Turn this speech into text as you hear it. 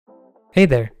Hey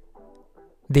there!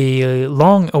 The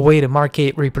long-awaited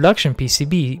Mark-8 Reproduction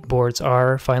PCB boards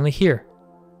are finally here.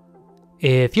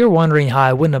 If you're wondering how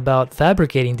I went about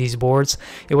fabricating these boards,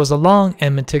 it was a long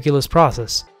and meticulous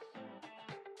process.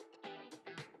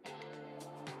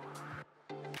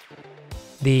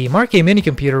 The Mark-8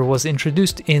 minicomputer was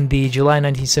introduced in the July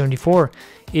 1974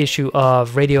 issue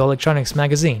of Radio Electronics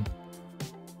magazine.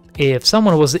 If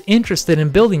someone was interested in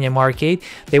building a Mark-8,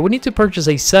 they would need to purchase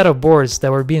a set of boards that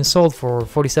were being sold for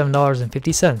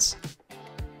 $47.50.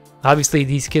 Obviously,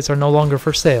 these kits are no longer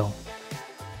for sale.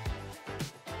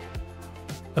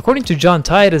 According to John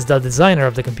Titus, the designer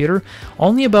of the computer,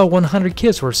 only about 100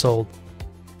 kits were sold.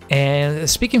 And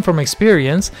speaking from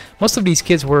experience, most of these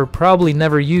kits were probably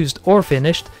never used or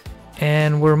finished,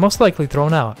 and were most likely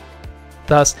thrown out.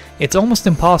 Thus, it's almost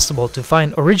impossible to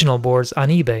find original boards on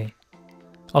eBay,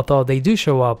 although they do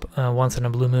show up once in a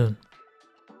blue moon.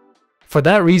 For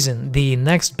that reason, the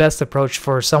next best approach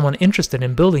for someone interested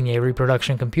in building a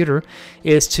reproduction computer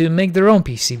is to make their own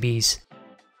PCBs.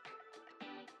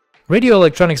 Radio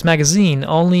Electronics magazine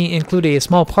only included a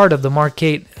small part of the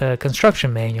Mark-8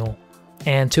 construction manual,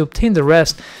 and to obtain the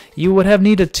rest, you would have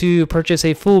needed to purchase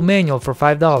a full manual for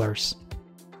 $5.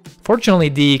 Fortunately,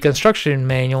 the construction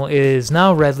manual is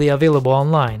now readily available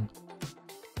online.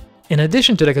 In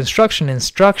addition to the construction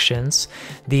instructions,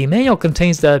 the manual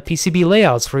contains the PCB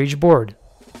layouts for each board,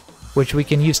 which we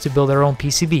can use to build our own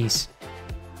PCBs.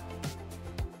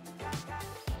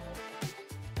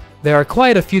 There are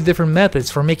quite a few different methods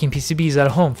for making PCBs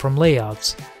at home from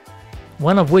layouts,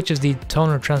 one of which is the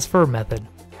toner transfer method.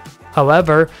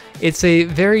 However, it's a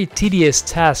very tedious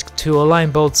task to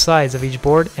align both sides of each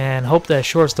board and hope that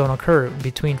shorts don't occur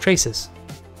between traces.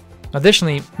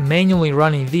 Additionally, manually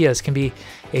running vias can be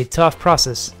a tough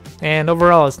process, and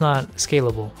overall it's not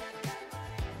scalable.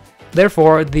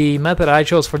 Therefore, the method I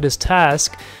chose for this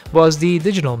task was the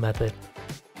digital method,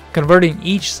 converting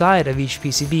each side of each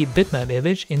PCB bitmap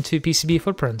image into PCB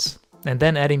footprints, and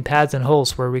then adding pads and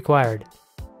holes where required.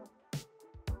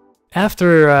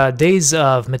 After days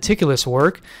of meticulous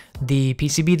work, the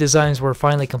PCB designs were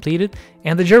finally completed,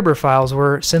 and the Gerber files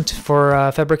were sent for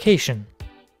fabrication.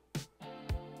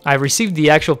 I received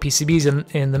the actual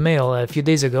PCBs in the mail a few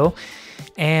days ago,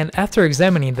 and after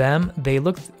examining them, they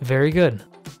looked very good.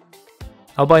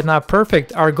 Albeit not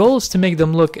perfect, our goal is to make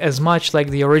them look as much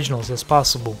like the originals as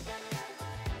possible.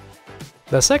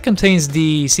 The set contains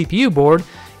the CPU board,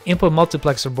 input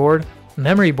multiplexer board,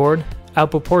 memory board,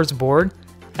 output ports board,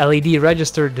 LED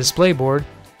register display board,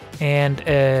 and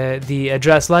the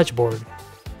address latch board.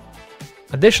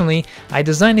 Additionally, I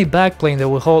designed a backplane that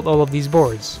will hold all of these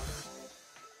boards.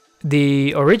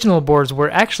 The original boards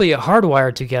were actually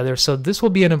hardwired together, so this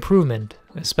will be an improvement,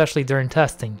 especially during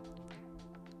testing.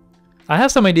 I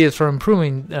have some ideas for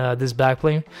improving this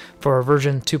backplane for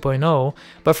version 2.0,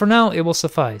 but for now it will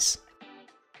suffice.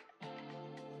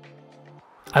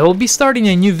 I will be starting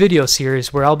a new video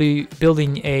series where I'll be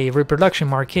building a reproduction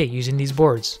Mark-8 using these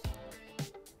boards.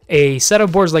 A set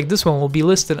of boards like this one will be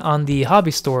listed on the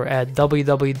hobby store at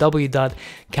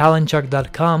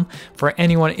www.kalinchuk.com for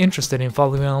anyone interested in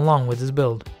following along with this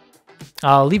build.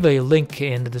 I'll leave a link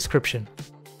in the description.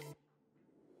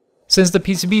 Since the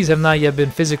PCBs have not yet been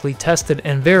physically tested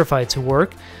and verified to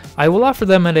work, I will offer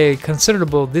them at a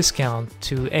considerable discount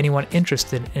to anyone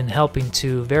interested in helping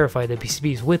to verify the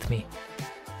PCBs with me.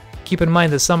 Keep in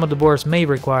mind that some of the boards may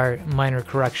require minor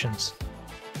corrections.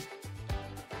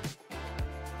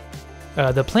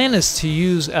 The plan is to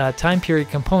use time period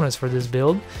components for this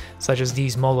build, such as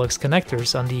these Molex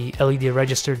connectors on the LED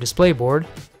register display board.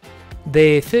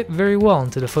 They fit very well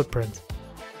into the footprint.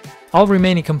 All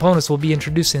remaining components will be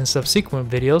introduced in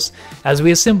subsequent videos as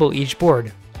we assemble each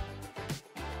board.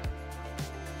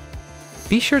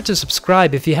 Be sure to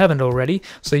subscribe if you haven't already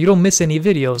so you don't miss any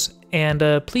videos, and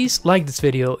please like this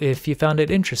video if you found it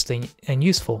interesting and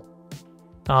useful.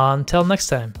 Until next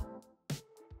time.